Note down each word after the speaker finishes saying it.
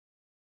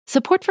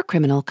Support for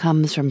Criminal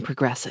comes from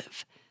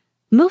Progressive.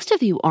 Most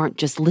of you aren't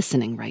just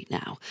listening right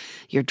now.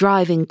 You're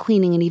driving,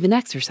 cleaning, and even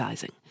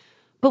exercising.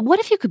 But what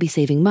if you could be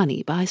saving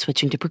money by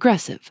switching to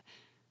Progressive?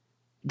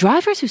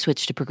 Drivers who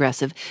switch to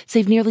Progressive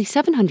save nearly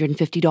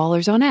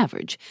 $750 on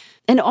average,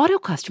 and auto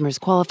customers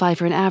qualify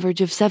for an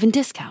average of 7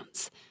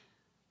 discounts.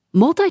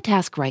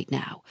 Multitask right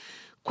now.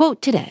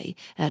 Quote today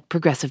at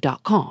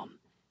Progressive.com.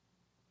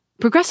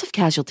 Progressive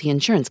Casualty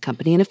Insurance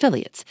Company and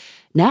Affiliates.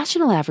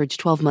 National average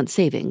 12-month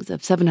savings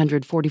of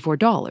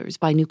 $744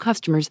 by new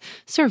customers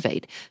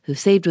surveyed who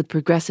saved with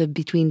Progressive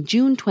between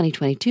June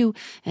 2022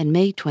 and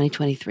May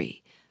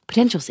 2023.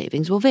 Potential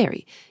savings will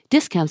vary.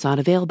 Discounts not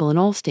available in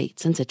all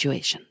states and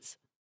situations.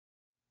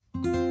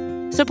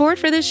 Support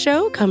for this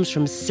show comes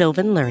from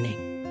Sylvan Learning.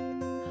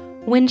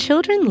 When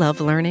children love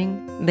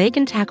learning, they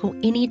can tackle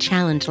any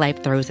challenge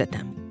life throws at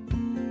them.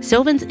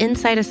 Sylvan's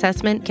Insight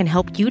Assessment can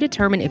help you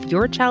determine if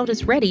your child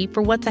is ready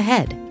for what's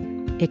ahead.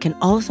 It can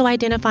also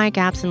identify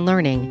gaps in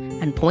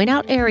learning and point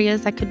out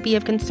areas that could be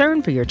of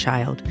concern for your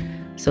child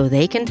so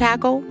they can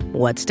tackle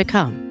what's to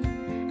come.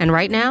 And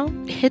right now,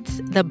 it's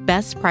the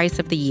best price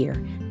of the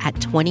year at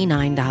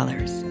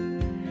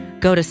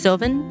 $29. Go to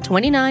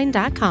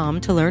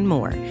sylvan29.com to learn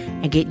more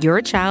and get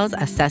your child's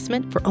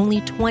assessment for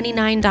only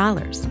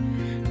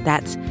 $29.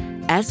 That's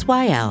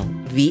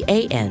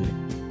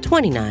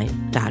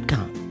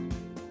SYLVAN29.com.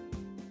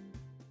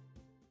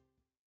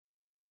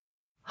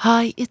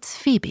 Hi, it's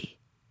Phoebe.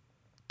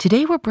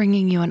 Today we're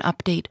bringing you an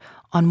update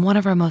on one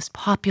of our most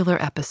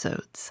popular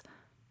episodes.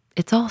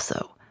 It's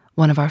also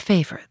one of our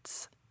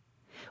favorites.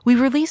 We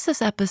released this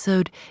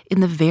episode in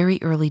the very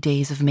early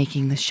days of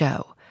making the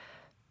show,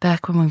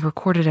 back when we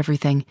recorded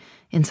everything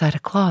inside a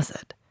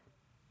closet.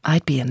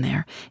 I'd be in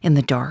there, in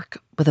the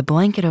dark, with a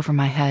blanket over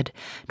my head,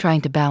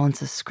 trying to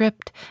balance a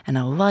script and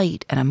a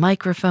light and a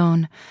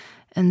microphone,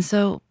 and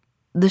so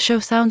the show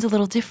sounds a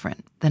little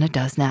different than it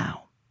does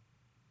now.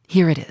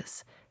 Here it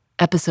is.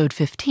 Episode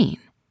 15,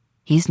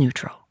 He's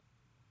Neutral.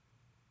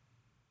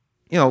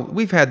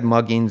 We've had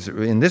muggings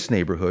in this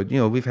neighborhood.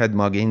 We've had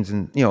muggings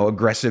and,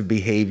 aggressive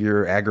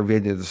behavior,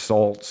 aggravated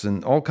assaults,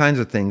 and all kinds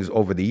of things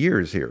over the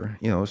years here.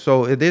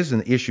 So it is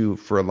an issue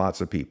for lots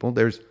of people.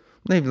 There's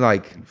maybe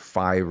like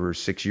 5 or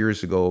 6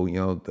 years ago,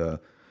 the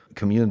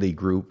community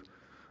group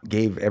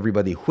gave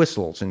everybody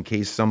whistles in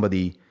case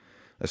somebody,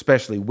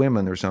 especially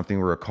women or something,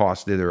 were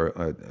accosted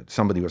or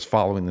somebody was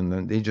following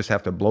them. They just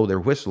have to blow their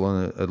whistle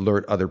and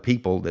alert other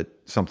people that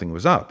something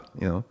was up,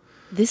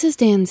 This is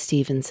Dan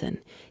Stevenson.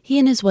 He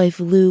and his wife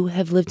Lou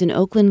have lived in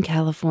Oakland,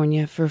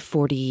 California for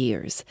 40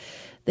 years.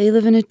 They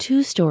live in a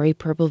 2-story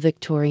purple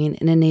Victorian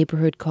in a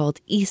neighborhood called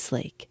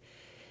Eastlake.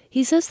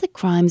 He says that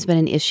crime's been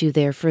an issue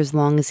there for as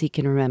long as he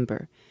can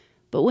remember.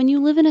 But when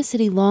you live in a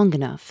city long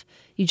enough,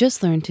 you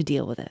just learn to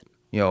deal with it.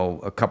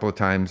 A couple of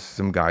times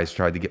some guys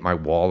tried to get my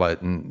wallet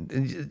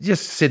and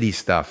just city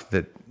stuff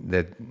that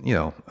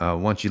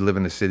once you live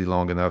in the city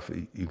long enough,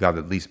 you got to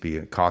at least be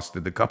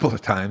accosted a couple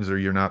of times or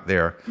you're not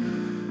there.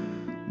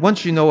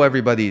 Once you know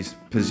everybody's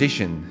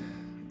position,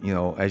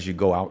 as you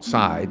go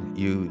outside,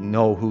 you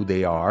know who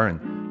they are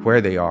and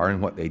where they are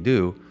and what they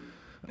do.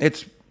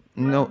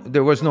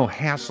 There was no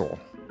hassle.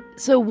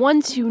 So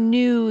once you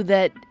knew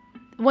that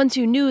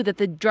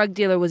the drug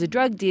dealer was a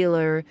drug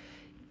dealer,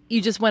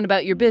 you just went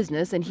about your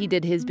business, and he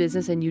did his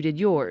business, and you did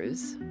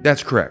yours.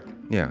 That's correct,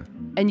 yeah.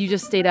 And you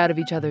just stayed out of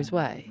each other's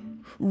way.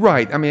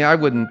 Right. I mean, I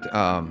wouldn't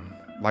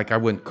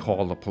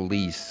call the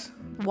police.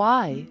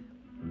 Why?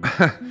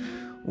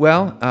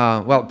 Well,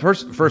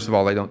 first of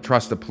all, I don't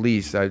trust the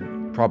police. I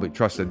probably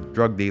trust a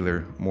drug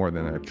dealer more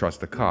than I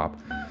trust a cop.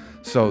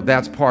 So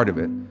that's part of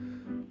it.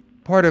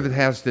 Part of it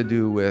has to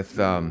do with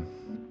the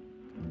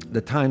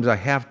times I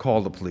have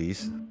called the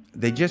police.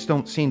 They just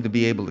don't seem to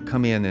be able to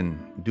come in and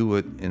do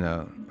it in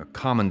a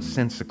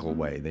commonsensical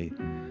way.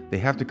 They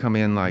have to come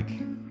in like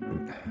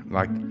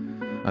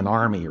an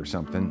army or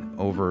something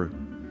over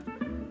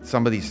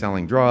somebody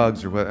selling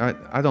drugs or what.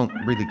 I don't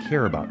really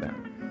care about that.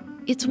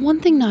 It's one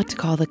thing not to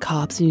call the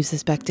cops when you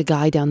suspect a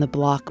guy down the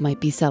block might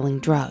be selling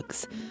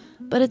drugs.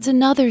 But it's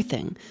another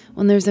thing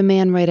when there's a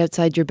man right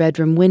outside your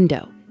bedroom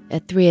window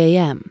at 3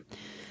 a.m.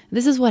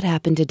 This is what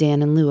happened to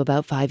Dan and Lou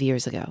about 5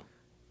 years ago.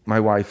 My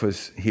wife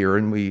was here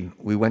and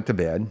we went to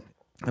bed.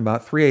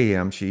 About 3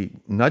 a.m., she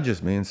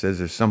nudges me and says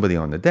there's somebody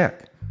on the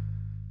deck.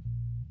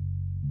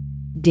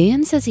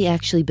 Dan says he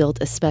actually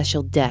built a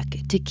special deck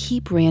to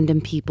keep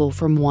random people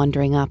from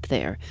wandering up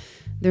there.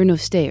 There are no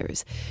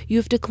stairs. You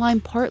have to climb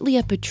partly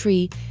up a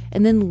tree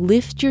and then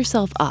lift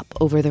yourself up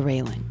over the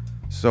railing.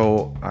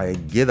 So I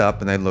get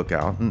up and I look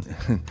out, and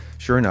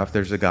sure enough,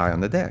 there's a guy on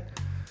the deck.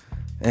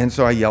 And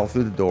so I yell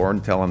through the door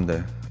and tell him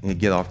to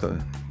get off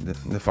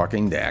the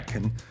fucking deck.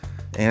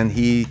 And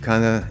he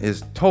kind of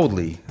is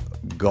totally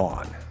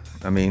gone.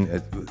 I mean,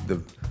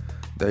 the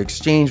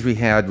exchange we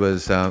had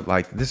was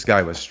like this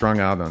guy was strung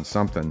out on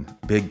something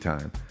big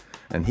time,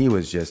 and he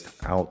was just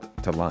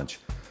out to lunch.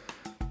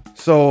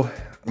 So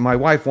my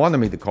wife wanted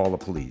me to call the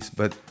police,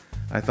 but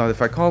I thought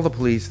if I call the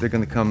police, they're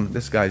going to come.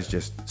 This guy's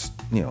just,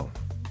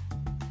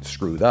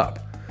 screwed up.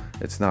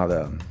 It's not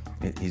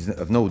He's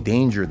of no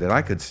danger that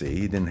I could see.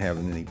 He didn't have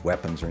any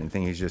weapons or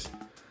anything. He's just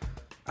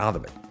out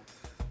of it.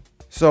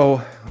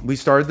 So we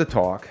started to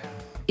talk.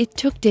 It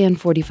took Dan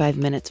 45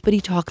 minutes, but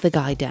he talked the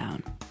guy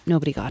down.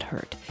 Nobody got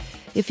hurt.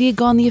 If he had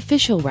gone the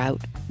official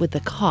route with the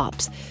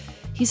cops,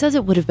 he says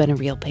it would have been a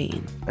real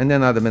pain. And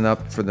then I'd have been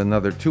up for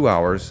another 2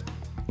 hours,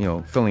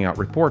 filling out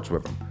reports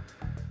with him.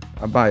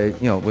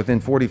 Within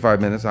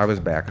 45 minutes, I was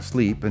back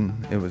asleep,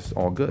 and it was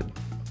all good.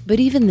 But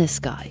even this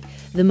guy,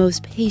 the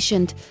most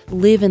patient,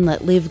 live and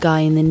let live guy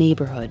in the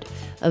neighborhood,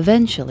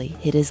 eventually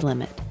hit his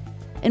limit.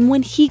 And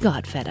when he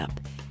got fed up,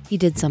 he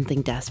did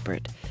something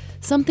desperate,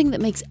 something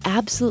that makes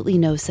absolutely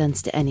no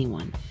sense to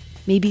anyone,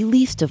 maybe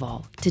least of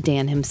all to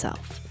Dan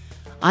himself.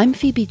 I'm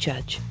Phoebe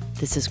Judge.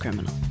 This is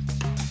Criminal.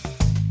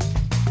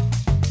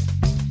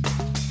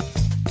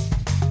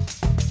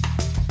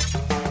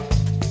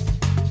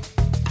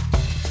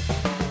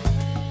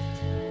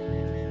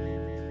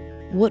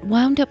 What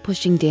wound up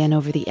pushing Dan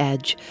over the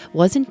edge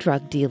wasn't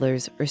drug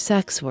dealers or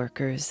sex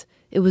workers.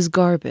 It was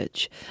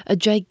garbage, a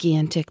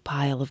gigantic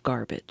pile of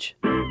garbage.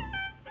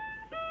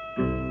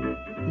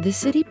 The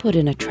city put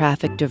in a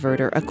traffic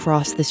diverter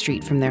across the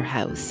street from their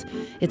house.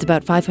 It's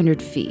about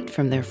 500 feet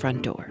from their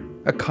front door.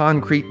 A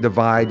concrete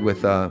divide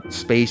with a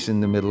space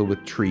in the middle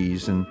with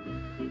trees, and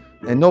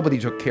nobody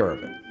took care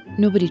of it.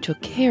 Nobody took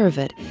care of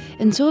it,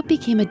 and so it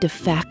became a de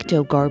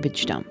facto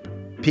garbage dump.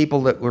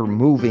 People that were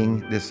moving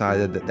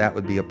decided that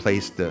would be a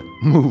place to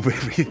move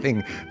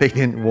everything they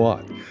didn't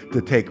want to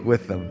take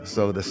with them.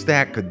 So the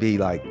stack could be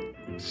like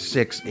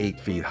 6-8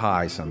 feet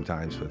high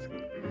sometimes, with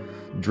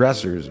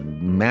dressers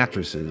and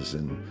mattresses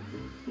and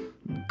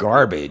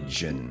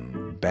garbage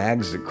and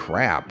bags of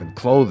crap and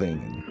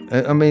clothing.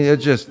 I mean,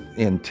 it's just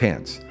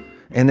intense.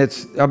 And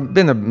it's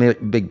been a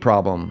big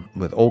problem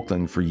with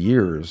Oakland for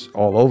years,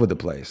 all over the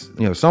place.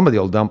 Somebody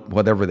will dump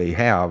whatever they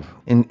have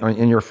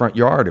in your front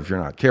yard if you're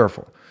not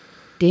careful.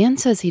 Dan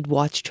says he'd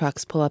watch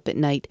trucks pull up at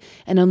night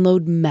and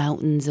unload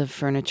mountains of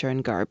furniture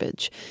and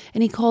garbage.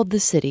 And he called the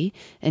city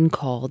and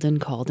called and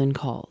called and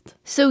called.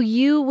 So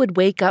you would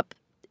wake up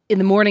in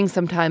the morning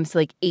sometimes to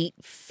like 8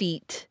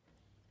 feet,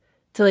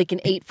 to like an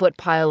 8-foot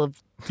pile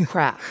of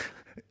crap.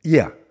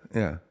 Yeah.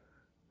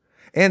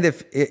 And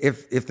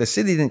if the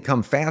city didn't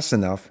come fast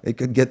enough, it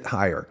could get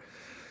higher.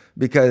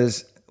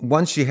 Because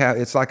once you have,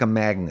 it's like a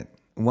magnet.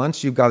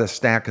 Once you've got a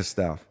stack of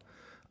stuff,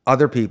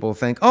 other people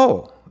think,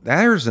 oh,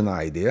 there's an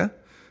idea.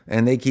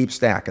 And they keep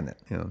stacking it.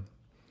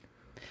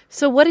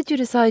 So what did you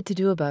decide to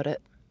do about it?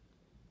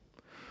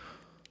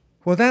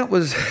 Well, that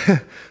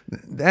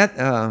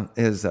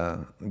is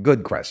a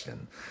good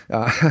question.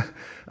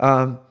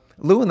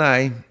 Lou and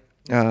I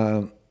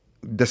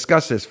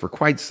discussed this for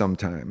quite some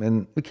time,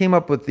 and we came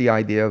up with the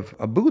idea of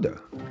a Buddha,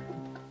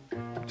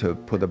 to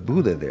put a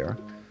Buddha there.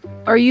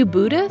 Are you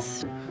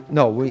Buddhist?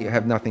 No, we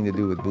have nothing to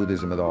do with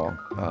Buddhism at all.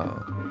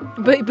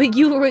 But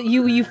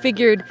you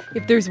figured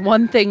if there's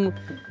one thing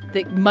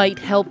that might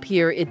help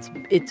here,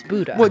 it's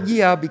Buddha. Well,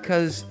 yeah,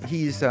 because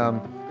he's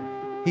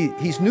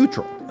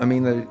neutral. I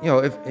mean,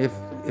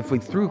 if we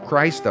threw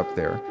Christ up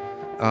there,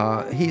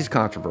 he's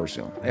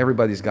controversial.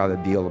 Everybody's got a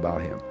deal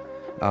about him.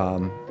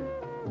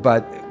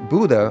 But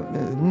Buddha,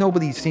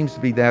 nobody seems to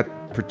be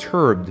that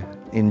perturbed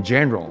in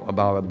general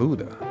about a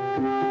Buddha.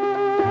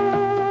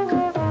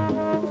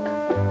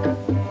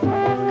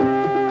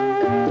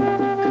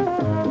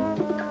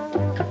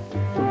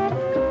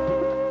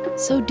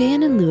 So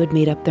Dan and Lou had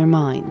made up their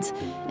minds,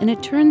 and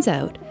it turns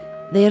out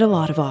they had a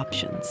lot of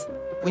options.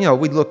 We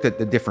looked at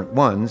the different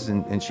ones,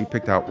 and she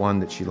picked out one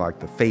that she liked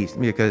the face,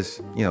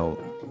 because,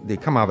 they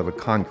come out of a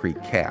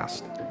concrete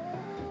cast.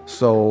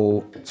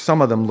 So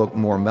some of them look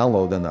more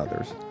mellow than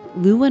others.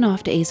 Lou went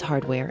off to Ace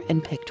Hardware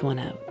and picked one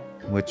out.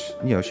 Which,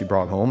 she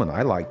brought home, and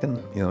I liked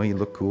him. He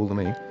looked cool to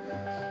me.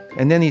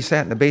 And then he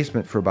sat in the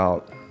basement for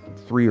about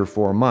 3 or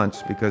 4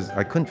 months, because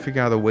I couldn't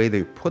figure out a way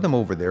to put him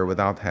over there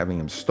without having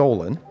him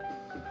stolen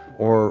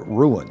or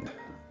ruined.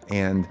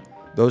 And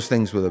those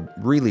things would have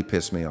really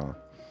pissed me off.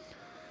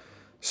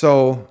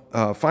 So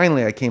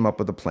finally I came up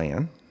with a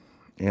plan,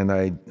 and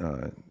I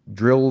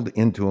drilled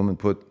into him and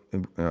put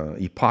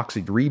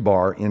epoxied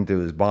rebar into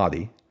his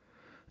body,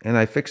 and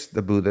I fixed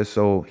the Buddha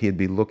so he'd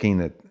be looking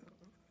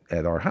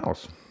at our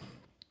house.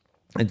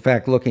 In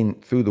fact, looking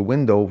through the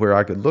window where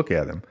I could look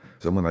at him.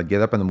 So when I'd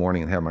get up in the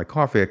morning and have my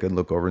coffee, I could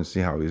look over and see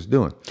how he was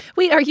doing.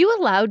 Wait, are you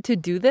allowed to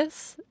do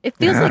this? It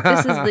feels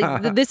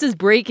like this is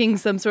breaking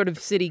some sort of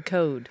city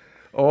code.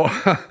 Oh,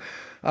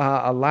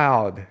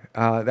 allowed.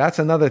 That's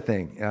another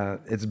thing.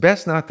 It's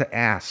best not to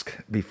ask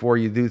before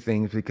you do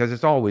things, because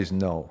it's always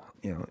no.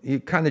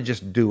 You kind of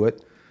just do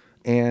it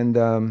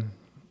and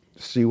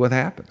see what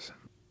happens.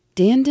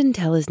 Dan didn't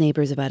tell his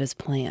neighbors about his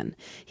plan.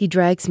 He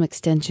dragged some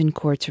extension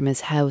cords from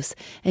his house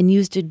and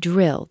used a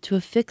drill to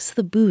affix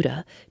the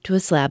Buddha to a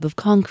slab of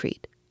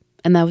concrete.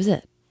 And that was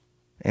it.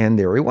 And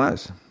there he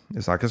was.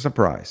 It's like a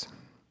surprise.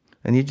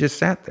 And he just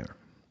sat there.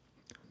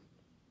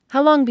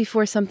 How long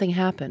before something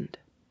happened?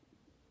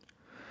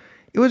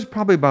 It was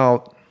probably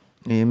about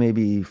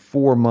maybe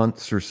 4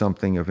 months or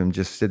something of him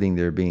just sitting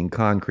there being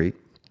concrete.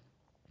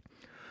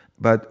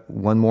 But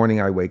one morning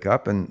I wake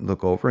up and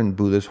look over and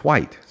Buddha's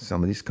white.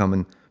 Somebody's come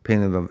and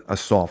painted a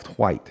soft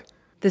white.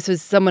 This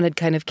was someone had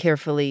kind of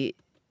carefully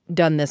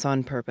done this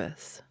on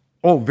purpose.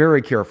 Oh,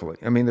 very carefully.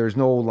 I mean, there's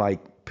no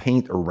like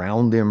paint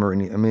around him or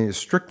anything. I mean, it's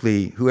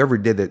strictly whoever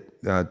did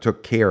it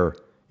took care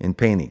in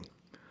painting.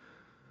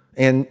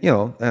 And,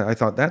 I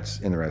thought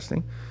that's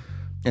interesting.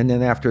 And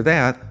then after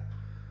that,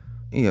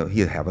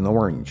 he'd have an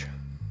orange.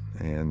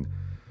 And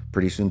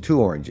pretty soon 2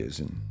 oranges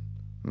and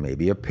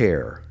maybe a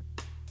pear.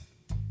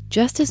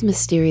 Just as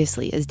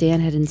mysteriously as Dan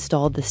had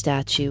installed the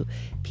statue,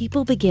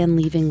 people began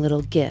leaving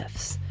little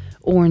gifts,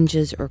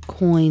 oranges or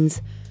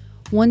coins.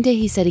 One day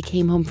he said he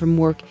came home from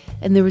work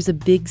and there was a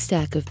big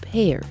stack of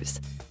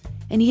pears.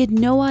 And he had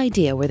no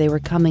idea where they were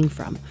coming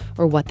from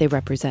or what they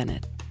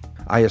represented.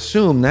 I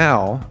assume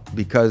now,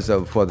 because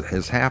of what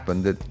has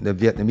happened, that the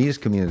Vietnamese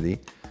community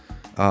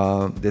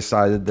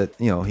decided that,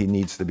 he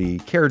needs to be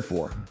cared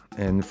for.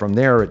 And from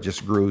there, it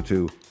just grew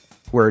to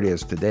where it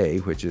is today,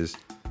 which is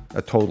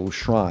a total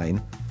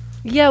shrine.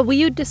 Yeah, will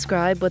you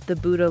describe what the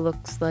Buddha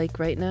looks like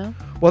right now?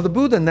 Well, the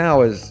Buddha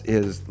now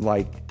is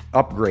like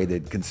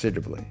upgraded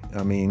considerably.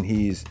 I mean,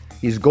 he's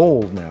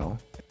gold now.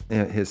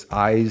 His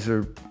eyes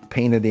are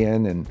painted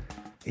in, and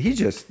he's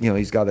just,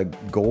 he's got a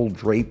gold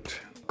draped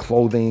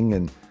clothing,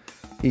 and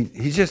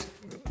he's just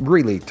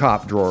really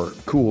top drawer,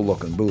 cool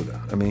looking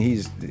Buddha. I mean,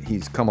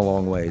 he's come a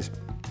long ways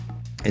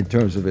in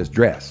terms of his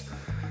dress.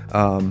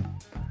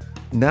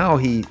 Now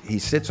he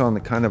sits on the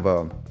kind of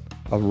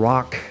a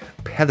rock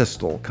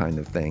pedestal kind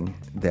of thing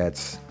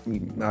that's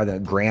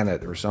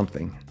granite or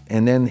something.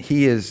 And then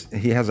he has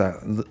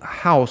a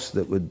house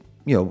that would,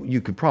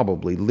 you could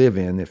probably live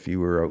in if you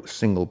were a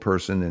single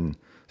person and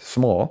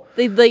small.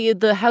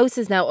 The house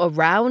is now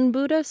around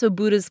Buddha, so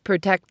Buddha's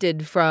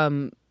protected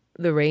from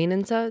the rain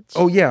and such?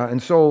 Oh, yeah.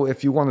 And so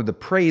if you wanted to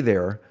pray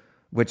there,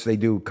 which they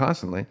do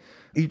constantly,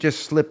 you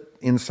just slip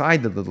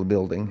inside the little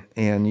building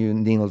and you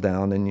kneel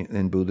down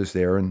and Buddha's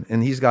there.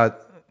 And he's got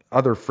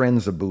other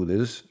friends of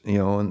Buddha's,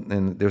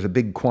 and there's a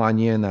big Kuan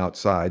Yin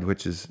outside,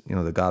 which is,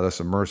 the goddess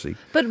of mercy.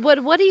 But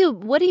what do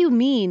you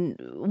mean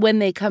when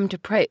they come to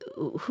pray?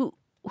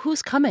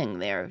 Who's coming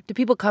there? Do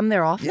people come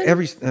there often?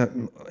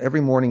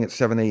 Every morning at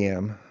 7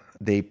 a.m.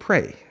 they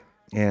pray.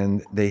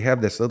 And they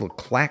have this little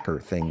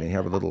clacker thing. They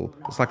have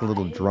it's like a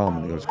little drum.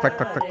 And it goes clack,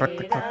 clack, clack, clack,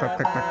 clack, clack,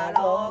 clack, clack.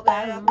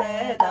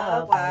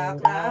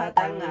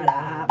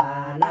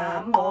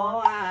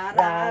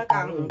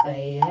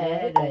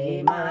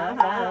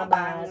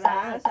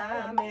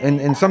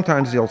 And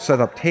sometimes they'll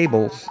set up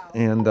tables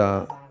and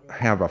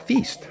have a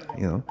feast,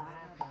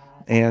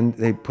 And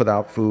they put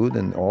out food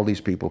and all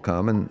these people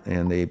come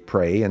and they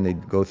pray and they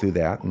go through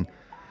that. And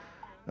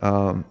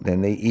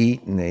then they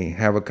eat and they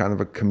have a kind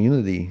of a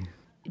community.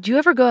 Do you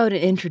ever go out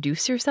and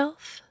introduce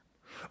yourself?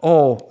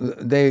 Oh,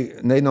 they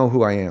know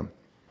who I am.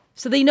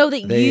 So they know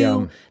that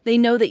they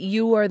know that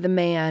you are the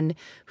man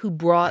who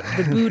brought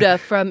the Buddha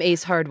from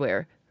Ace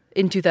Hardware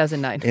in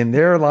 2009. And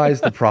there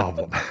lies the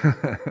problem.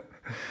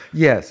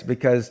 Yes,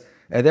 because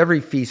at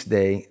every feast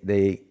day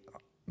they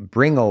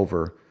bring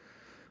over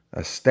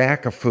a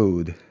stack of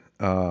food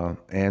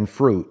and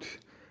fruit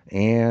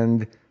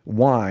and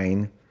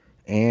wine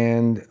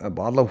and a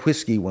bottle of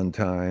whiskey one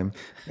time.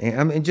 And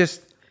I mean,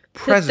 just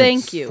presents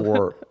thank you.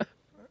 For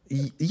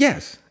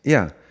yes,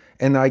 yeah.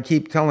 And I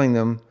keep telling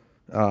them,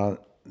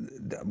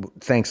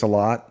 thanks a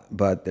lot,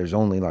 but there's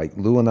only like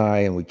Lou and I,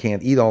 and we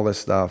can't eat all this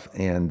stuff.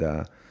 And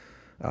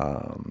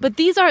but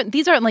these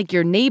aren't like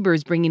your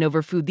neighbors bringing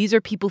over food. These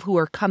are people who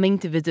are coming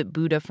to visit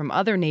Buddha from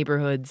other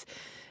neighborhoods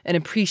and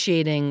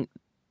appreciating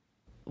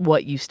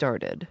what you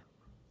started.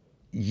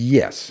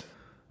 Yes,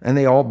 and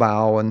they all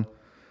bow and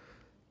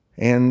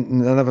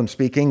none of them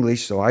speak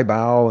English, so I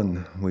bow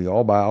and we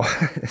all bow.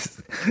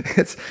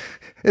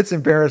 It's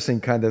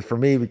embarrassing kind of for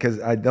me because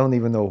I don't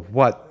even know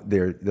what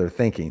they're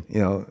thinking,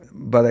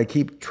 But I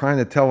keep trying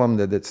to tell them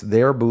that it's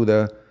their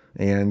Buddha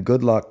and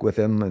good luck with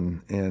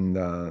him and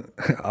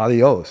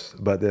adios.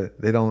 But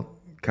they don't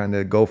kind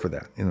of go for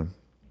that,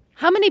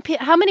 How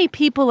many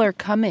people are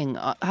coming?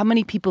 How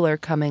many people are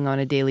coming on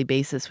a daily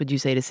basis? Would you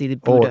say to see the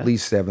Buddha? Oh, at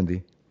least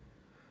 70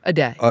 a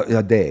day.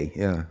 A day,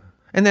 yeah.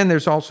 And then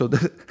there's also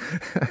the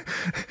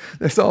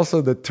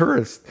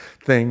tourist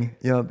thing.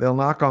 They'll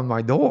knock on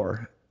my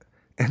door,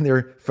 and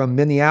they're from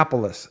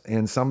Minneapolis,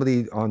 and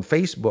somebody on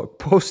Facebook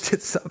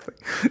posted something.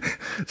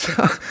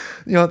 So,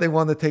 they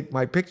want to take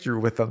my picture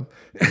with them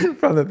in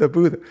front of the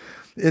Buddha.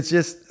 It's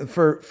just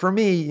for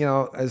me,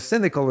 as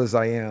cynical as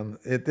I am,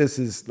 this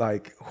is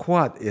like,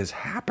 what is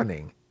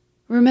happening?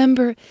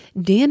 Remember,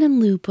 Dan and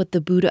Lou put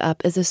the Buddha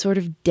up as a sort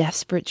of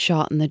desperate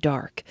shot in the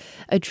dark,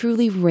 a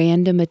truly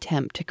random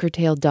attempt to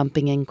curtail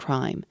dumping and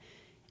crime.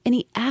 And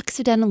he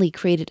accidentally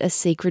created a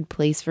sacred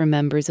place for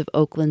members of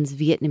Oakland's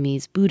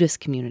Vietnamese Buddhist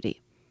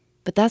community.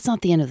 But that's not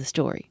the end of the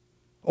story.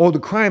 Oh, the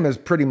crime has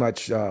pretty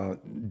much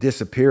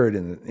disappeared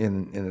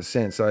in a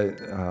sense.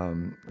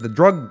 The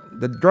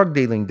drug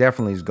dealing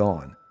definitely is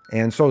gone,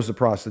 and so is the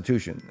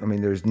prostitution. I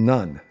mean, there's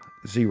none,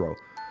 zero,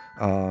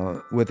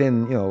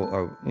 within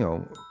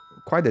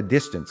quite a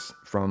distance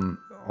from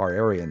our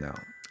area now.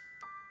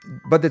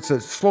 But it's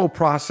a slow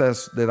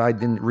process that I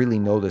didn't really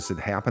notice it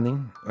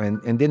happening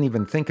and didn't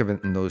even think of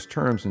it in those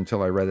terms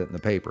until I read it in the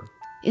paper.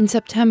 In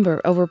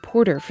September, a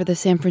reporter for the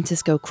San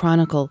Francisco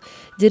Chronicle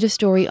did a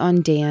story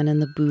on Dan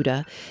and the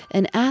Buddha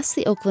and asked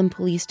the Oakland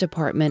Police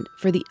Department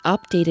for the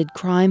updated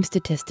crime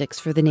statistics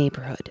for the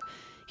neighborhood.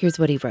 Here's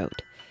what he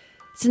wrote.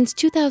 Since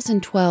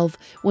 2012,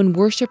 when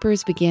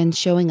worshipers began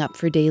showing up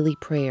for daily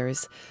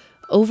prayers,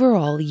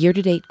 overall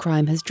year-to-date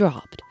crime has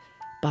dropped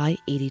by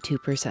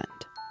 82%.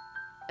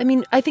 I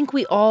mean, I think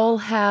we all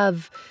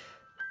have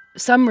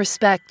some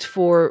respect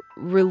for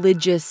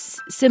religious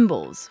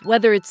symbols,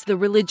 whether it's the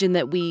religion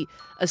that we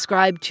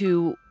ascribe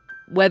to,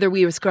 whether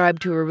we ascribe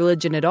to a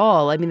religion at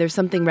all. I mean, there's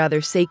something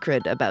rather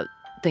sacred about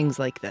things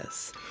like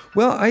this.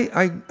 Well,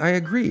 I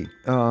agree.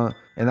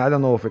 And I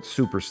don't know if it's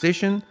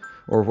superstition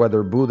or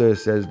whether Buddha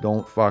says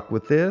don't fuck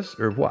with this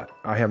or what.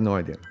 I have no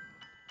idea.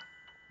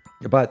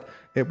 But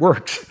it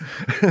works.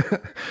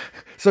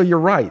 So you're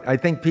right. I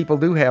think people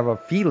do have a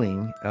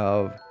feeling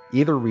of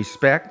either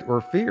respect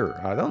or fear.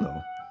 I don't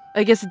know.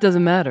 I guess it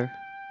doesn't matter.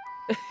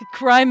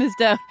 Crime is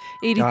down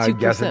 82%. I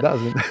guess it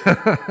doesn't.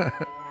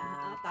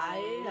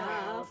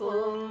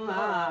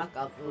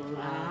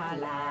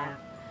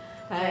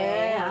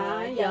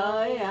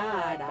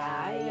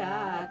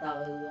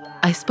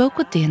 I spoke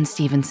with Dan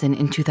Stevenson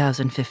in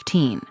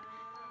 2015.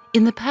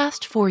 In the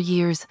past 4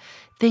 years,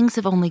 things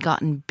have only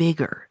gotten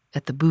bigger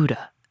at the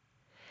Buddha.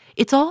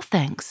 It's all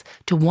thanks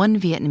to one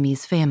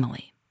Vietnamese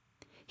family.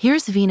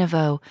 Here's Vina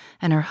Vo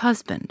and her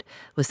husband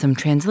with some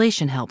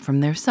translation help from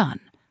their son,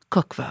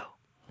 Cook Vo.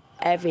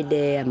 Every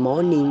day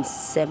morning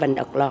 7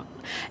 o'clock.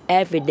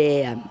 Every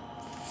day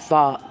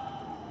for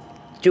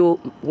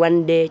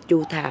one day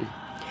 2 times.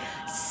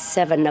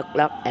 7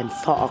 o'clock and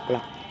 4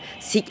 o'clock.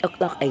 6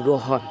 o'clock I go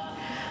home.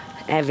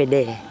 Every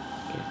day.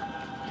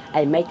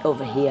 I make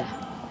over here.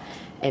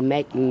 I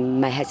make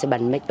my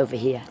husband make over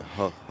here.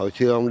 Hồi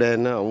xưa ông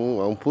Dan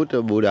ông put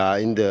the Buddha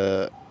in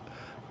the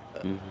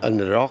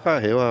rock,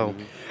 hiểu không?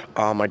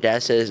 My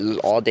dad says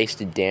all thanks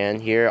to Dan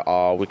here,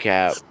 we can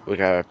have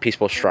a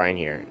peaceful shrine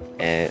here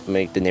and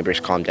make the neighbors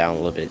calm down a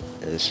little bit,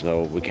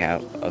 so we can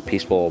have a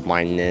peaceful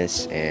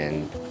mindedness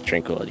and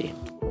tranquility.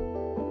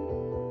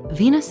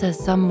 Vina says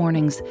some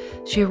mornings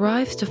she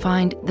arrives to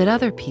find that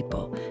other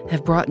people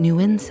have brought new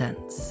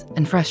incense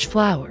and fresh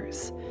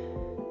flowers.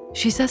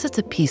 She says it's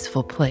a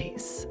peaceful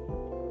place.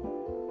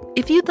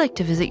 If you'd like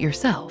to visit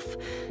yourself,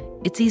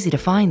 it's easy to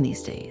find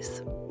these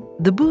days.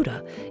 The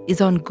Buddha is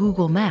on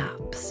Google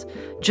Maps.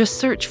 Just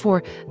search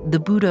for the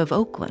Buddha of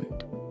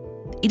Oakland.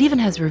 It even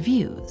has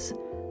reviews.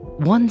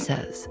 One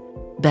says,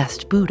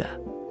 best Buddha.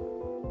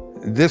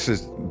 This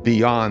is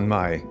beyond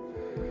my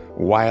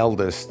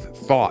wildest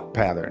thought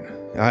pattern.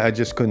 I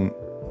just couldn't,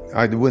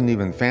 I wouldn't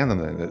even fathom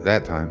it at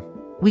that time.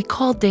 We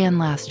called Dan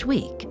last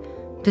week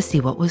to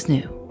see what was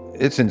new.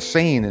 It's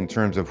insane in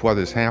terms of what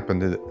has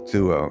happened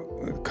to a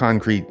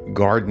concrete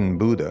garden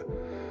Buddha,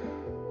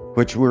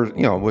 which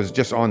was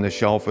just on the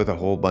shelf with a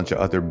whole bunch of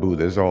other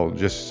Buddhas all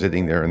just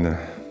sitting there in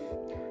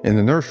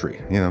the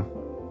nursery,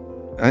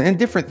 And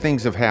different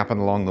things have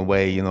happened along the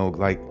way,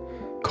 like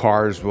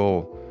cars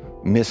will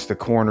miss the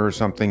corner or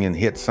something and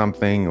hit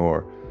something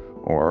or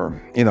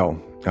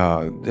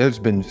there's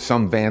been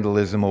some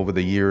vandalism over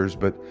the years,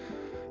 but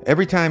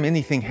every time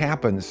anything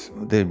happens,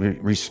 the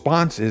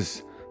response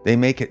is they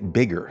make it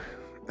bigger.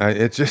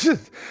 It's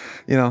just,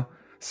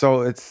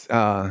 so it's,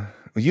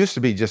 it used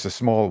to be just a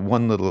small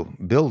one little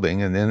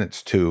building, and then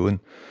it's 2, and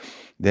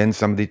then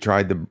somebody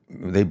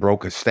they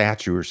broke a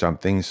statue or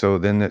something, so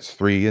then it's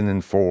 3 and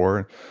then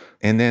 4,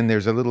 and then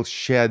there's a little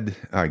shed,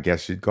 I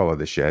guess you'd call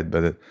it a shed,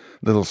 but a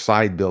little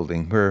side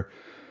building where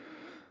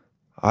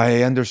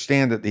I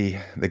understand that the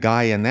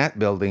guy in that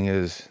building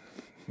is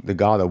the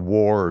god of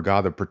war or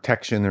god of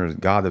protection or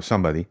god of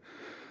somebody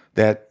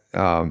that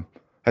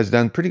has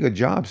done a pretty good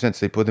job since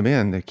they put him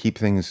in to keep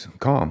things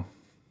calm.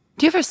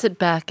 Do you ever sit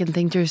back and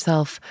think to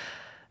yourself,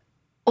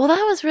 well,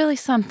 that was really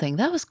something.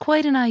 That was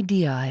quite an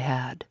idea I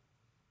had.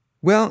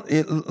 Well,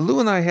 Lou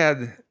and I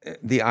had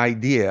the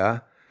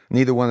idea.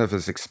 Neither one of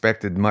us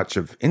expected much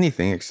of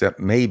anything except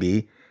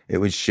maybe it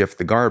would shift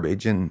the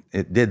garbage, and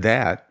it did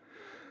that.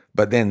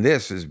 But then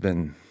this has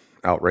been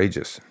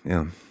outrageous.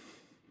 Do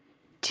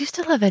you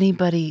still have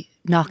anybody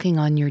knocking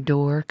on your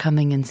door,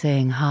 coming and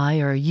saying hi?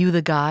 Or are you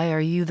the guy? Are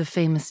you the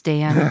famous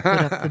Dan who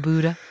put up the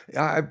Buddha?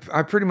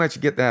 I pretty much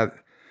get that.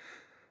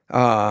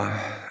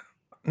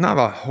 Not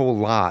a whole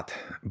lot,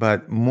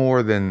 but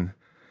more than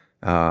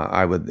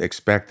I would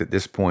expect at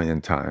this point in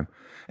time.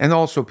 And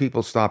also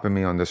people stopping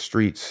me on the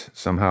streets.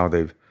 Somehow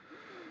they've,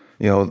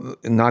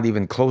 not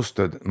even close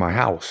to my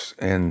house,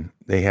 and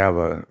they have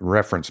a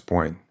reference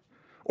point.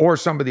 Or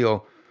somebody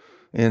will,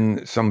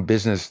 in some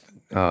business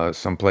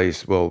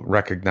someplace, will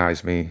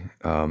recognize me.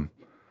 I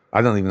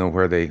don't even know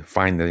where they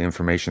find the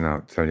information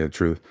out, to tell you the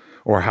truth,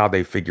 or how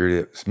they figured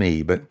it's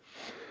me, but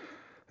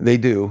they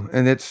do.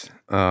 And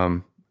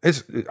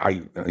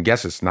I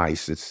guess it's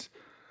nice. It's,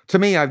 to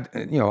me,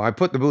 I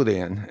put the Buddha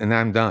in and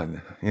I'm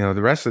done.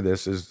 The rest of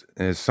this is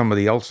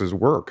somebody else's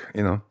work,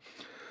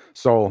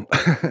 So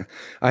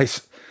I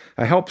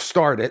I helped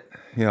start it,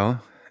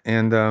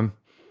 and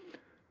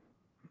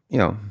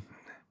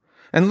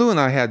and Lou and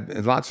I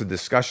had lots of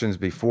discussions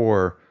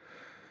before,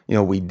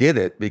 we did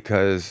it,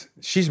 because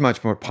she's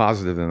much more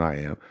positive than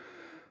I am.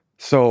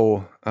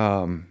 So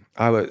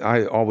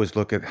I always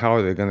look at how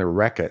are they going to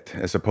wreck it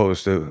as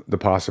opposed to the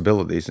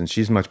possibilities, and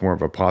she's much more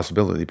of a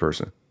possibility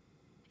person.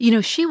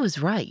 She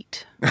was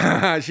right.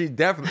 She's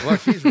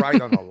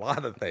right on a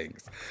lot of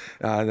things,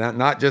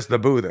 not just the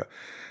Buddha.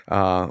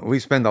 We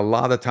spend a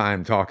lot of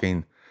time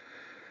talking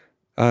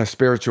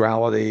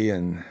spirituality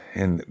and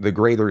the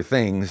greater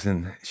things,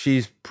 and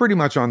she's pretty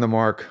much on the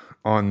mark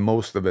on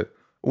most of it,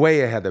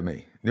 way ahead of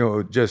me.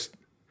 Way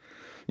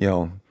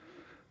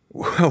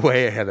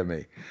ahead of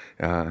me.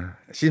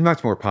 She's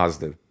much more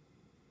positive.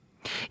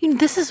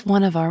 This is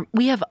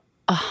we have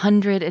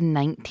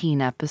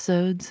 119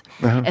 episodes,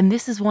 and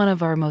this is one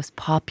of our most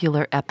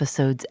popular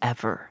episodes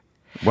ever.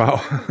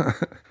 Wow.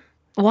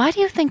 Why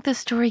do you think this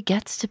story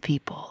gets to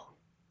people?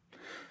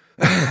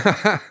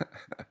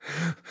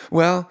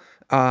 Well,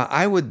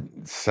 I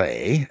would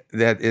say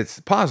that it's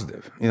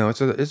positive.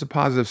 It's a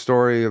positive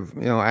story of,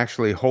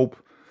 actually hope.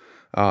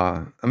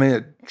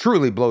 It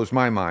truly blows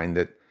my mind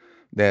that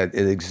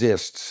it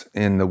exists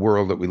in the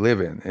world that we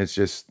live in. It's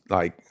just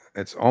like,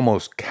 it's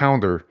almost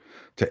counter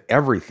to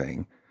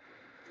everything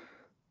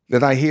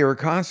that I hear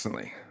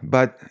constantly,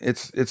 but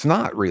it's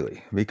not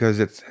really, because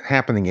it's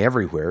happening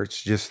everywhere.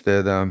 It's just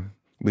that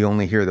we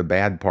only hear the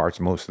bad parts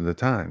most of the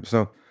time.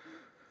 So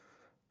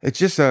it's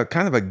just a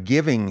kind of a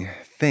giving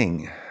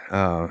thing.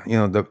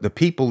 The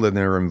people that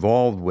are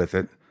involved with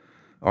it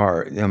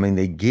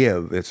they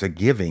give. It's a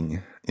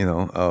giving,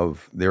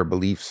 of their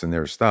beliefs and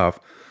their stuff.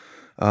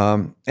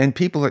 And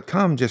people that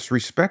come just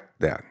respect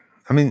that.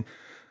 We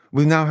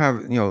now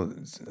have,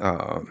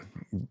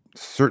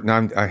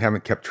 certain, I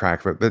haven't kept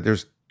track of it, but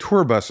there's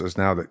tour buses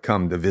now that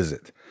come to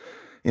visit,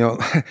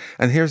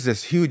 and here's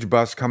this huge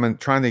bus coming,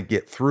 trying to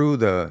get through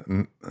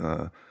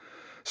the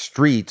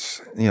streets,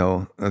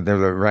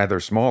 they're rather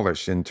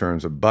smallish in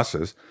terms of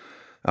buses,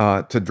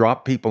 to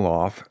drop people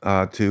off,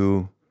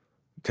 to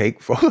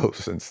take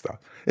photos and stuff.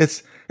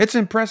 It's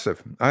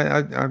impressive.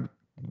 I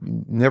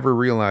never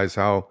realized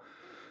how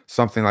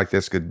something like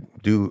this could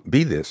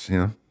be this,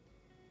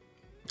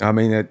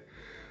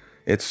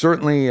 It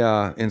certainly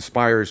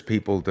inspires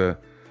people to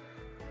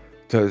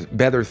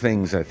better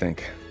things, I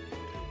think.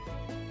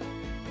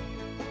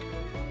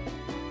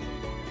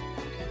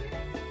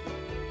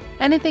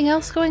 Anything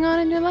else going on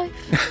in your life?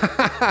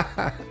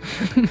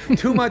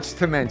 Too much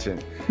to mention.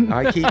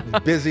 I keep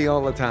busy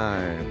all the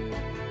time.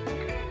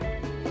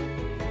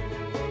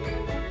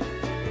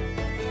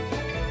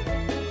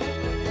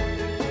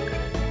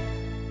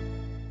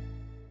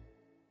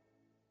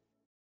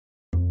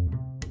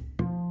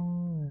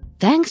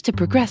 Thanks to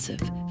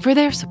Progressive for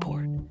their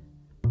support.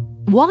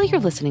 While you're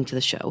listening to the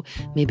show,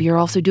 maybe you're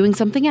also doing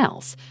something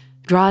else.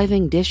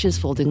 Driving, dishes,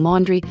 folding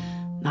laundry.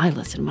 I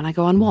listen when I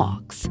go on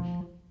walks.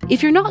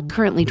 If you're not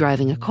currently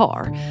driving a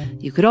car,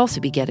 you could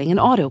also be getting an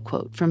auto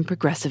quote from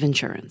Progressive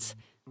Insurance.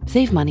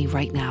 Save money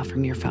right now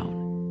from your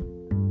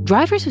phone.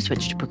 Drivers who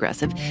switch to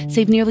Progressive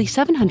save nearly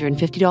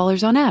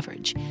 $750 on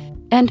average.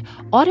 And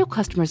auto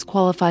customers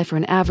qualify for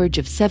an average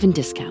of 7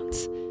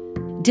 discounts.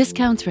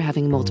 Discounts for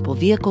having multiple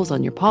vehicles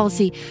on your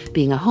policy,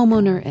 being a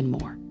homeowner, and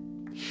more.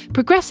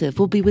 Progressive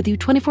will be with you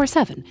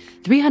 24/7,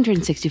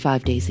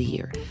 365 days a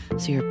year,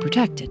 so you're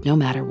protected no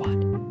matter what.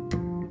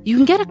 You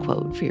can get a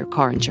quote for your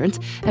car insurance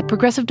at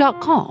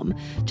Progressive.com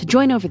to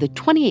join over the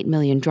 28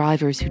 million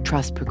drivers who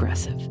trust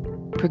Progressive.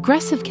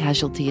 Progressive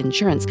Casualty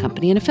Insurance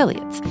Company and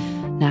Affiliates.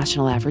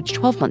 National average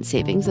 12-month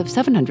savings of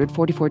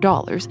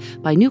 $744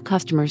 by new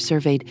customers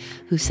surveyed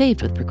who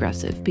saved with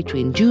Progressive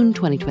between June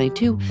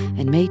 2022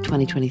 and May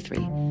 2023.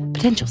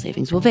 Potential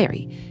savings will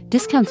vary.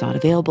 Discounts not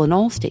available in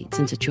all states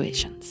and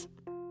situations.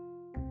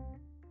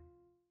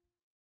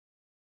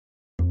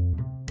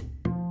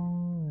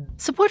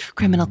 Support for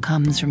Criminal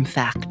comes from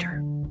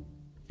Factor.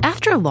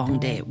 After a long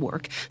day at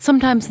work,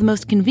 sometimes the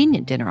most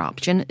convenient dinner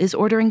option is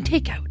ordering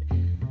takeout.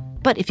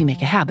 But if you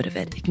make a habit of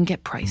it, it can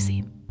get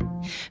pricey.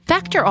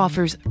 Factor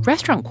offers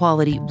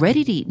restaurant-quality,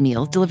 ready-to-eat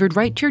meals delivered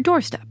right to your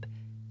doorstep.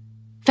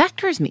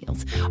 Factor's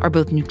meals are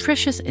both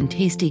nutritious and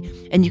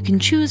tasty, and you can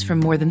choose from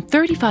more than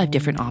 35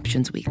 different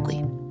options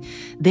weekly.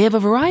 They have a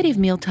variety of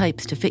meal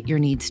types to fit your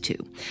needs too,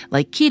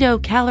 like keto,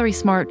 calorie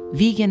smart,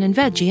 vegan, and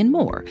veggie, and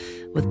more,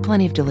 with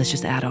plenty of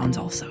delicious add-ons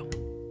also.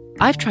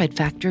 I've tried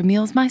Factor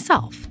meals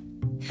myself.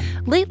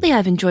 Lately,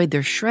 I've enjoyed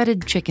their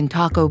shredded chicken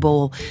taco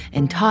bowl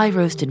and Thai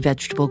roasted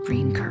vegetable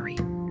green curry.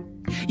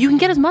 You can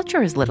get as much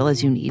or as little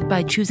as you need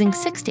by choosing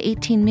 6 to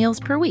 18 meals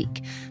per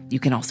week. You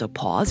can also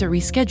pause or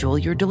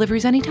reschedule your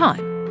deliveries anytime.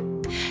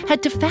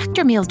 Head to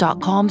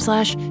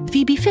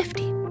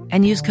factormeals.com/Phoebe50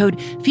 and use code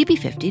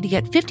Phoebe50 to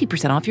get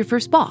 50% off your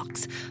first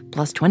box,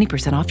 plus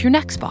 20% off your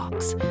next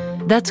box.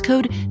 That's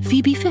code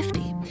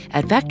Phoebe50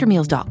 at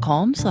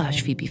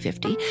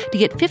factormeals.com/Phoebe50 to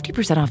get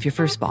 50% off your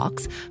first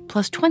box,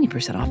 plus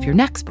 20% off your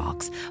next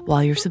box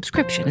while your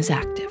subscription is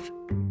active.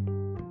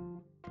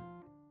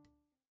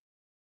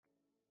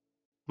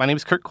 My name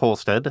is Kurt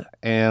Kolstad,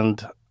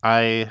 and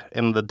I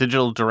am the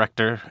digital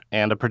director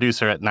and a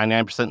producer at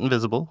 99%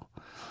 Invisible.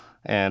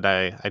 And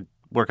I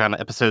work on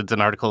episodes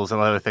and articles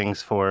and other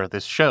things for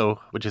this show,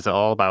 which is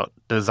all about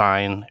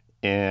design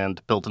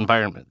and built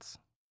environments.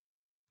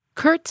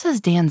 Kurt says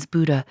Dan's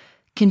Buddha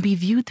can be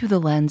viewed through the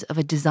lens of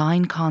a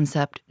design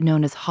concept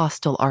known as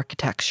hostile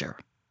architecture.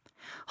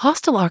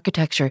 Hostile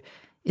architecture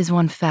is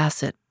one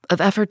facet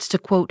of efforts to,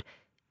 quote,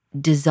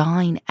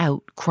 design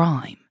out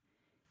crime,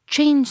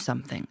 change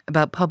something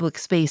about public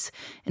space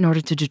in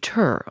order to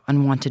deter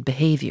unwanted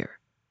behavior.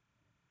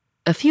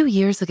 A few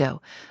years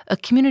ago, a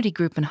community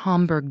group in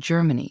Hamburg,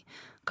 Germany,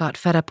 got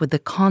fed up with the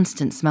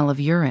constant smell of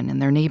urine in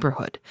their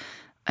neighborhood,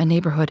 a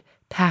neighborhood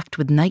packed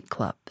with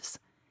nightclubs,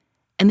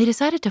 and they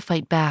decided to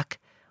fight back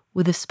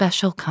with a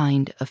special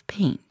kind of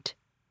paint.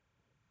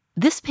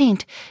 This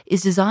paint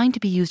is designed to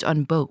be used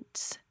on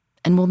boats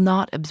and will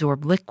not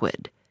absorb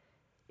liquid.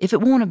 If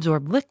it won't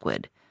absorb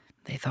liquid,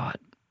 they thought,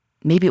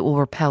 maybe it will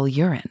repel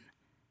urine.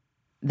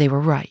 They were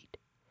right.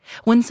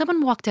 When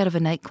someone walked out of a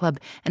nightclub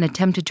and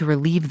attempted to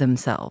relieve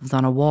themselves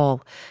on a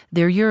wall,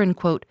 their urine,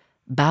 quote,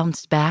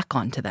 bounced back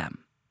onto them.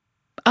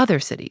 Other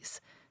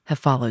cities have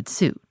followed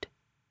suit.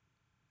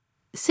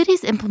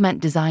 Cities implement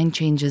design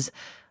changes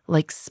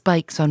like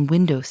spikes on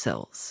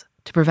windowsills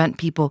to prevent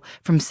people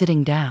from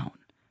sitting down.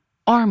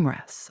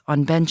 Armrests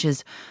on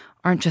benches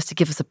aren't just to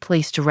give us a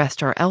place to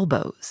rest our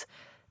elbows.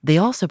 They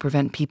also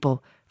prevent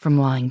people from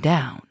lying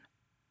down.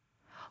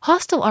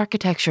 Hostile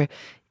architecture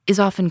is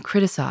often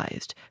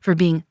criticized for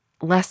being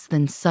less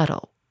than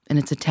subtle in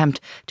its attempt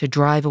to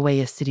drive away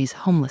a city's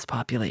homeless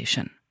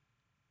population.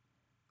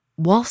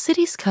 While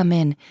cities come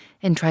in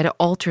and try to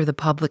alter the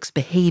public's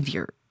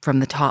behavior from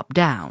the top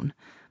down,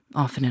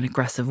 often in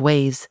aggressive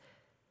ways,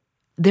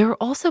 there are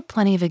also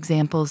plenty of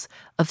examples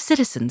of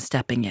citizens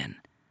stepping in,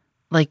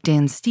 like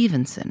Dan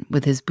Stevenson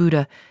with his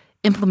Buddha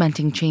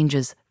implementing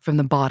changes from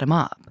the bottom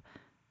up,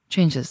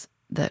 changes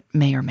that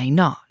may or may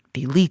not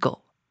be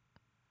legal.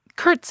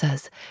 Kurt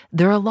says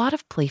there are a lot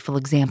of playful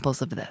examples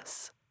of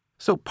this.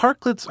 So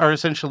parklets are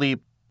essentially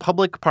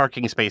public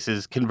parking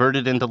spaces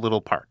converted into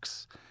little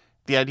parks.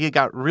 The idea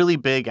got really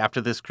big after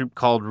this group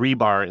called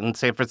Rebar in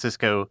San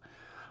Francisco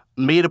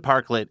made a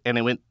parklet, and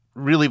it went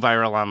really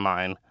viral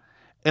online.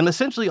 And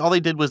essentially all they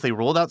did was they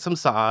rolled out some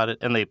sod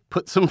and they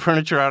put some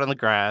furniture out on the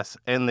grass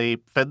and they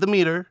fed the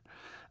meter,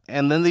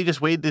 and then they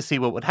just waited to see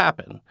what would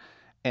happen.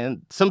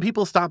 And some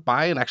people stopped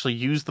by and actually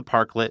used the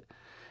parklet.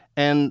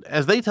 And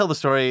as they tell the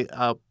story,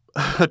 a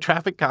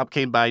traffic cop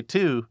came by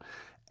too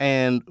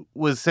and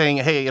was saying,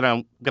 hey, I'm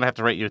going to have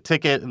to write you a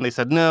ticket. And they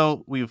said,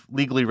 no, we've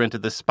legally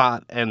rented this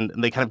spot. And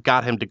they kind of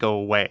got him to go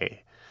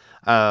away.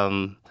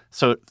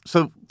 So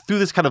through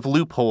this kind of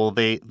loophole,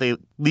 they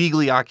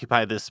legally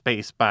occupy this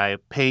space by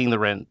paying the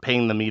rent,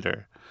 paying the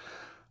meter,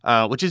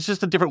 which is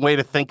just a different way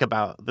to think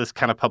about this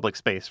kind of public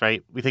space,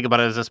 right? We think about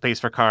it as a space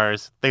for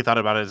cars. They thought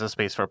about it as a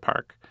space for a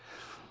park.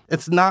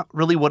 It's not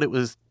really what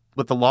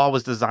the law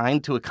was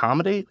designed to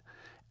accommodate,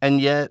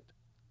 and yet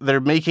they're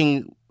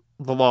making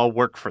the law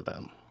work for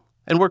them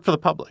and work for the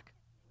public.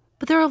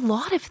 But there are a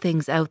lot of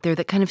things out there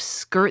that kind of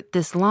skirt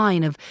this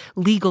line of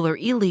legal or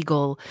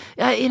illegal.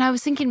 And I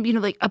was thinking,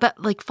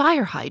 about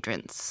fire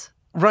hydrants.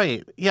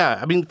 Right. Yeah.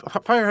 I mean,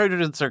 fire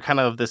hydrants are kind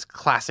of this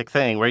classic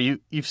thing where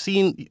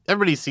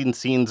everybody's seen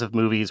scenes of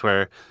movies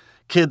where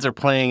kids are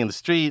playing in the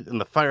street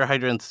and the fire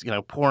hydrants,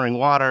 pouring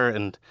water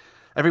and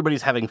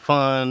everybody's having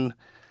fun.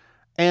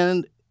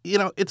 And,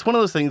 it's one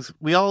of those things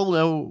we all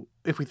know,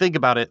 if we think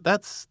about it,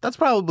 that's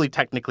probably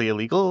technically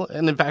illegal.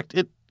 And in fact,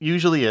 it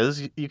usually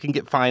is. You can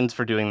get fines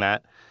for doing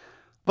that.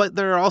 But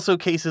there are also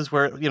cases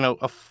where,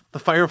 the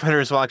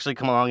firefighters will actually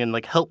come along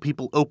and help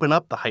people open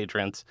up the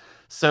hydrants.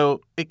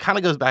 So it kind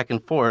of goes back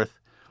and forth.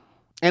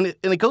 And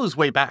it goes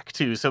way back,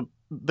 too. So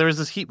there was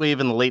this heat wave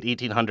in the late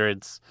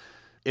 1800s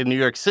in New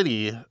York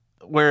City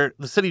where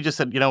the city just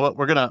said, you know what,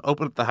 we're going to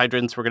open up the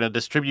hydrants. We're going to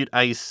distribute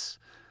ice.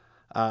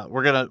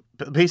 We're going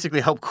to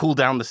basically help cool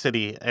down the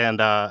city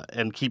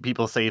and keep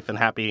people safe and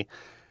happy.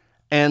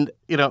 And,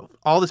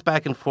 all this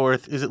back and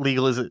forth, is it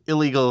legal, is it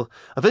illegal?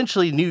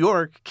 Eventually, New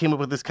York came up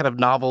with this kind of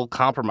novel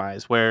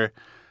compromise where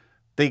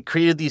they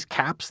created these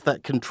caps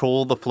that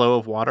control the flow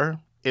of water.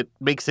 It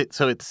makes it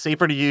so it's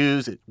safer to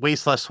use, it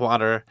wastes less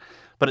water,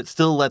 but it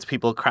still lets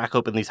people crack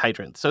open these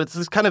hydrants. So it's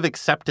this kind of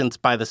acceptance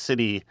by the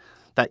city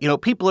that,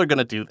 people are going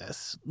to do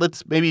this.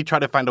 Let's maybe try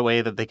to find a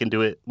way that they can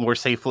do it more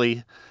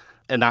safely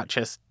and not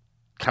just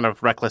kind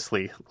of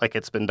recklessly like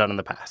it's been done in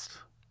the past.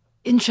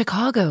 In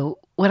Chicago,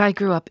 when I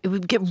grew up, it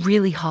would get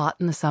really hot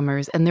in the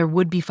summers and there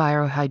would be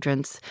fire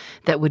hydrants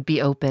that would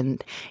be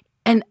opened.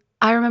 And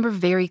I remember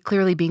very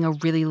clearly being a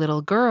really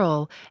little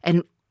girl,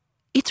 and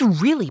it's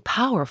really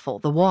powerful,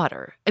 the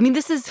water. I mean,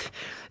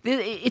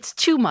 it's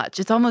too much.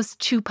 It's almost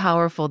too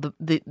powerful,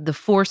 the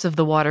force of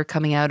the water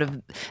coming out of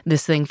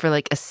this thing for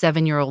a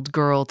 7-year-old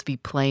girl to be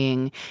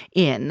playing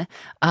in.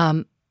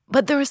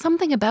 But there was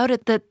something about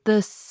it that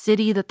the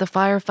city, that the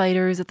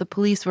firefighters, that the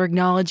police were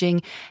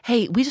acknowledging,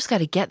 hey, we just got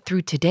to get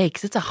through today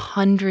because it's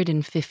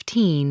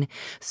 115.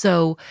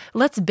 So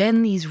let's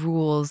bend these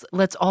rules.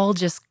 Let's all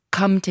just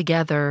come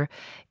together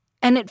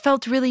And it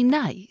felt really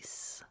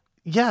nice.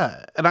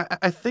 Yeah, and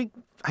I think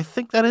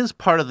that is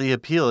part of the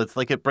appeal. It's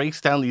like it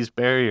breaks down these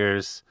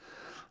barriers.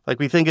 Like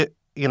we think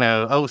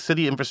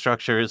city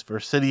infrastructure is for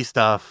city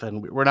stuff,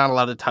 and we're not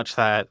allowed to touch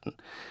that.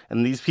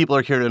 And these people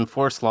are here to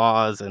enforce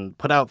laws and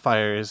put out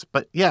fires.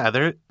 But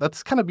yeah,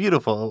 that's kind of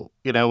beautiful,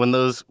 when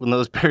those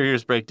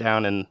barriers break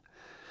down and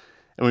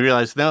we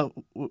realize, no,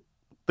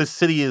 this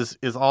city is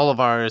all of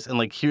ours, and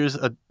like here's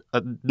a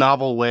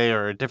novel way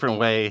or a different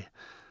way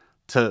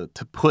to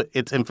put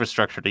its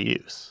infrastructure to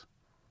use.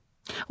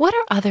 What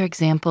are other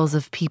examples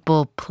of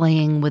people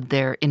playing with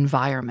their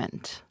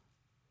environment?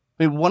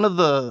 I mean, one of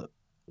the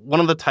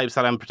types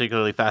that I'm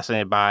particularly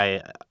fascinated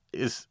by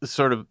is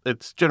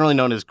it's generally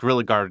known as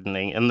guerrilla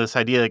gardening. And this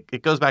idea,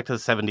 it goes back to the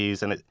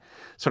 70s, and it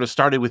sort of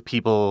started with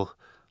people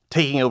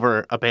taking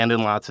over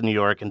abandoned lots in New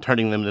York and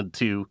turning them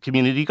into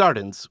community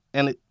gardens.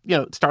 And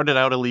it started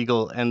out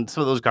illegal, and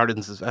some of those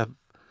gardens have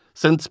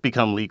since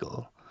become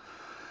legal.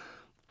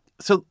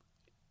 So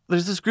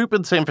there's this group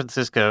in San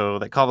Francisco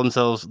that call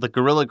themselves the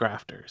Guerrilla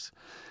Grafters.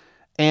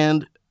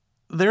 And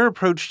their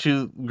approach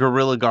to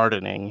guerrilla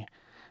gardening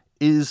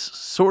is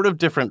sort of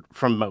different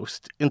from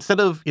most. Instead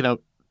of,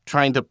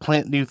 trying to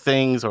plant new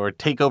things or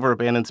take over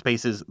abandoned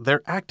spaces,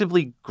 they're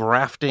actively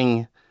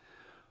grafting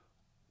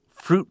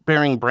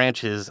fruit-bearing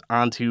branches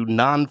onto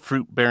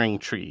non-fruit-bearing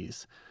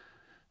trees.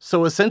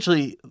 So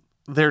essentially,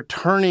 they're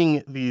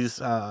turning these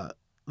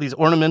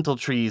ornamental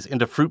trees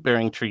into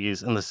fruit-bearing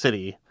trees in the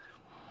city.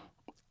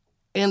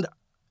 And,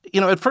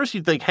 at first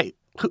you'd think, hey,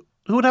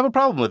 who would have a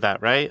problem with that,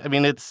 right? I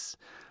mean, it's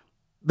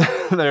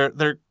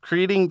they're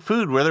creating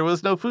food where there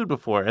was no food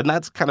before, and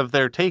that's kind of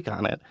their take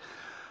on it.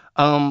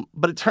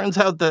 But it turns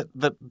out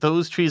that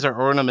those trees are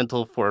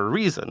ornamental for a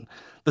reason.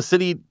 The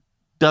city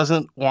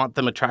doesn't want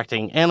them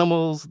attracting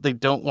animals. They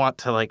don't want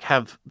to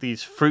have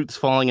these fruits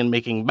falling and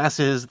making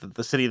messes that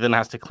the city then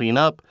has to clean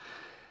up.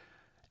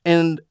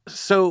 And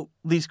so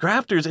these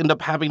grafters end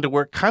up having to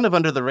work kind of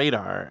under the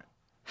radar.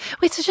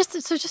 Wait, so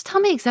just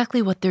tell me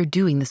exactly what they're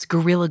doing, this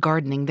guerrilla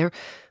gardening. They're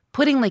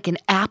putting an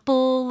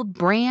apple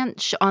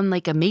branch on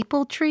a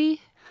maple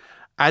tree?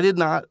 I did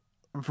not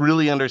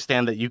really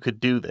understand that you could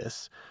do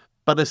this,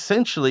 but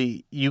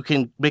essentially you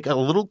can make a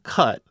little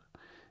cut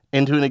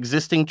into an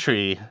existing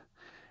tree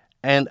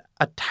and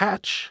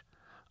attach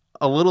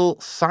a little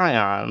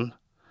scion,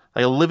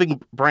 like a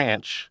living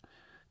branch,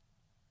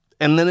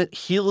 and then it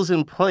heals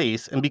in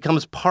place and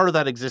becomes part of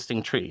that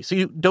existing tree. So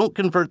you don't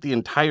convert the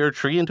entire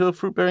tree into a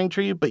fruit-bearing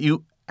tree, but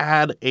you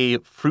add a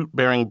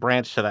fruit-bearing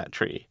branch to that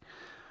tree.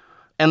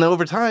 And then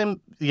over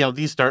time,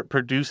 these start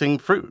producing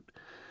fruit.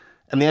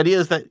 And the idea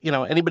is that,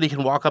 anybody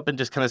can walk up and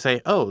just kind of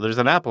say, oh, there's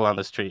an apple on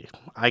this tree.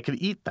 I could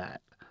eat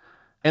that.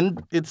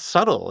 And it's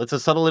subtle. It's a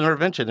subtle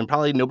intervention. And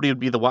probably nobody would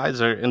be the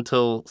wiser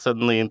until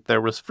suddenly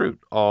there was fruit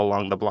all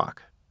along the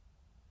block.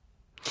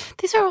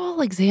 These are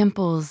all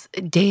examples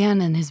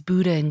Dan and his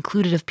Buddha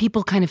included of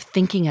people kind of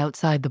thinking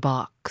outside the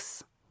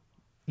box.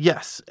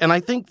 Yes. And I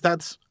think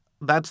that's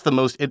the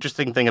most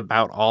interesting thing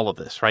about all of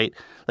this, right?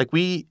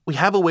 We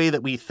have a way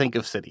that we think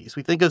of cities.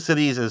 We think of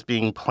cities as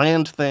being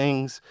planned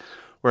things,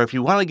 where if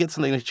you want to get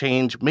something to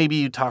change, maybe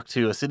you talk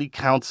to a city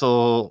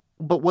council.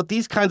 But what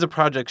these kinds of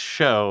projects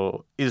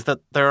show is that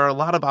there are a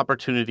lot of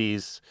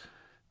opportunities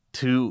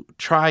to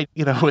try,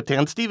 what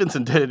Dan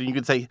Stevenson did. And you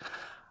could say,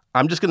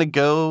 I'm just going to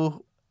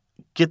go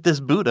get this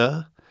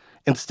Buddha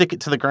and stick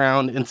it to the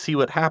ground and see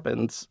what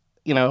happens.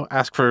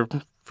 Ask for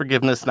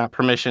forgiveness, not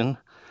permission.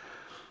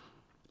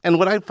 And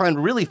what I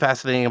find really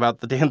fascinating about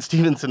the Dan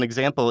Stevenson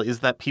example is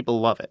that people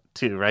love it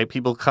too, right?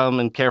 People come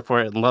and care for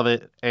it and love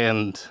it,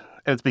 and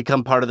it's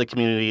become part of the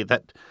community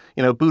that,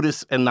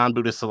 Buddhists and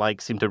non-Buddhists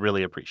alike seem to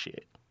really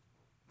appreciate.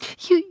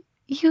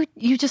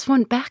 You just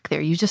went back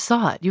there. You just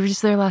saw it. You were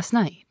just there last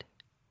night.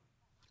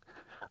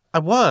 I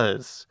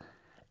was.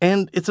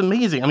 And it's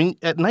amazing. I mean,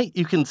 at night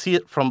you can see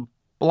it from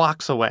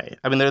blocks away.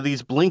 I mean, there are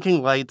these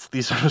blinking lights,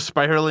 these sort of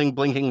spiraling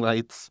blinking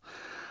lights.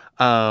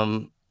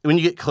 When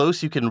you get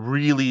close, you can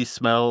really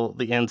smell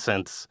the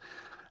incense.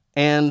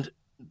 And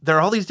there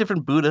are all these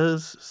different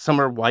Buddhas. Some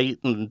are white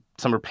and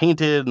some are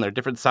painted, and they're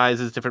different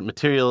sizes, different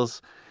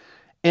materials.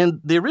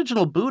 And the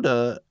original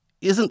Buddha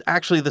isn't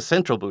actually the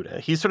central Buddha.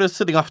 He's sort of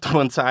sitting off to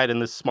one side in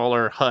this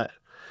smaller hut.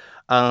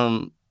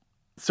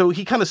 So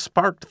he kind of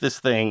sparked this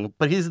thing,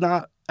 but he's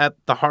not at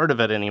the heart of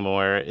it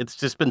anymore. It's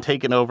just been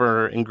taken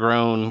over and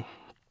grown.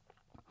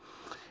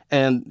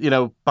 And,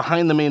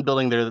 behind the main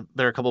building, there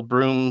are a couple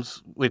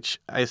brooms, which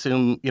I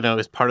assume,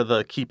 is part of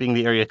the keeping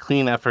the area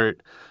clean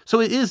effort.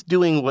 So it is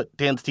doing what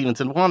Dan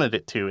Stevenson wanted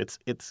it to.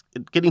 It's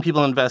getting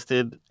people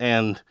invested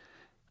and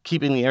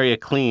keeping the area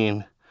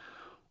clean.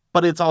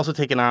 But it's also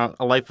taken out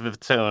a life of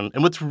its own.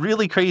 And what's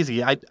really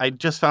crazy, I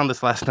just found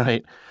this last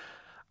night.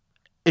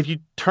 If you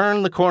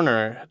turn the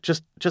corner,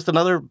 just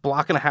another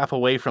block and a half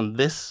away from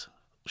this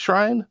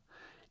shrine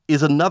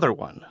is another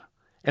one.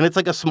 And it's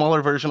like a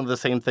smaller version of the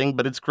same thing,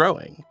 but it's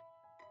growing.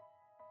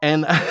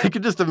 And I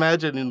could just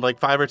imagine in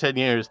 5 or 10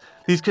 years,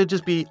 these could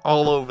just be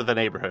all over the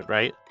neighborhood,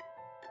 right?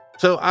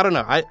 So I don't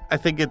know. I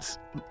think it's,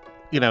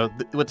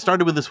 what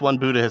started with this one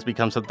Buddha has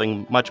become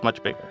something much,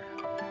 much bigger.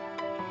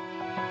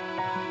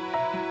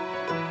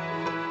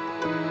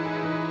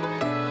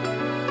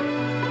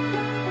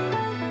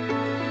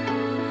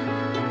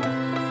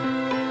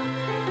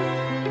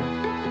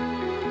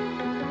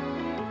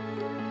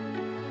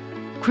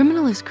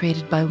 Criminal is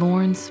created by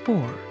Lauren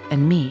Spohr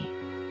and me.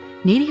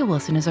 Nadia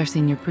Wilson is our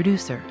senior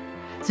producer.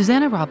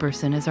 Susanna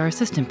Robertson is our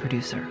assistant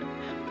producer.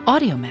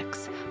 Audio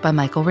mix by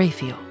Michael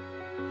Rayfield.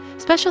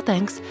 Special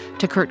thanks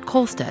to Kurt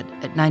Kolstad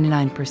at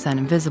 99%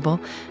 Invisible,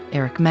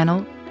 Eric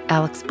Mennel,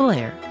 Alex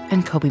Blair,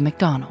 and Kobe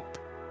McDonald.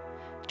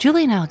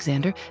 Julian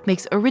Alexander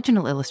makes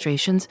original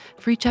illustrations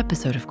for each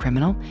episode of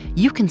Criminal.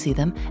 You can see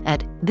them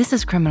at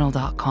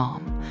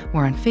thisiscriminal.com.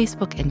 We're on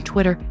Facebook and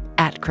Twitter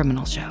at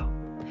Criminal Show.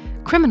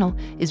 Criminal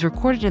is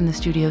recorded in the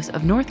studios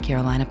of North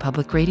Carolina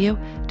Public Radio,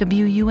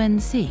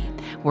 WUNC.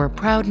 We're a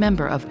proud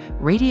member of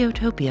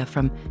Radiotopia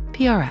from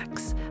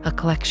PRX, a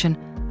collection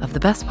of the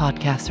best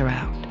podcasts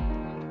around.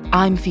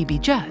 I'm Phoebe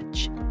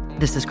Judge.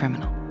 This is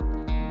Criminal.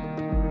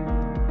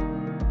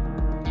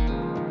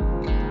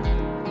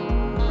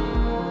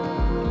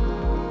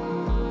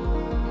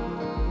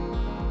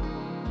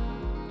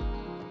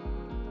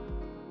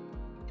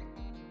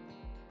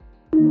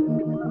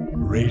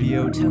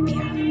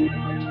 Radiotopia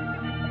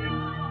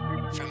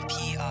from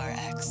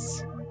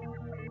PRX.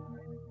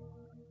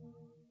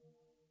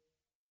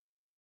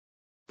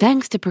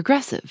 Thanks to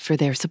Progressive for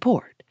their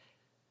support.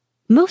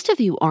 Most of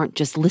you aren't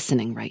just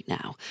listening right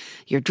now.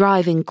 You're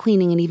driving,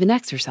 cleaning, and even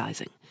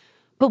exercising.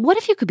 But what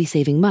if you could be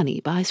saving money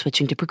by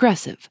switching to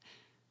Progressive?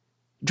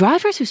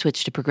 Drivers who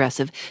switch to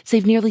Progressive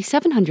save nearly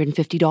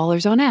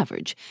 $750 on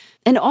average,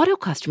 and auto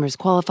customers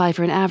qualify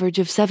for an average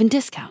of 7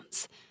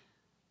 discounts.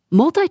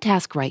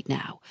 Multitask right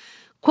now.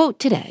 Quote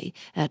today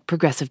at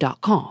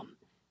Progressive.com.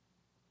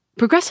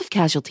 Progressive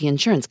Casualty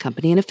Insurance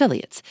Company and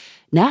Affiliates.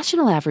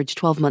 National average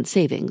 12-month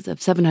savings of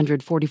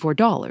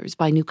 $744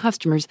 by new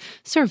customers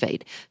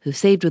surveyed who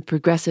saved with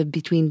Progressive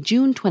between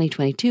June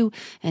 2022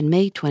 and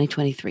May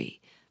 2023.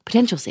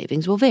 Potential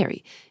savings will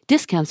vary.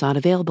 Discounts not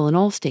available in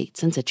all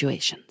states and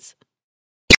situations.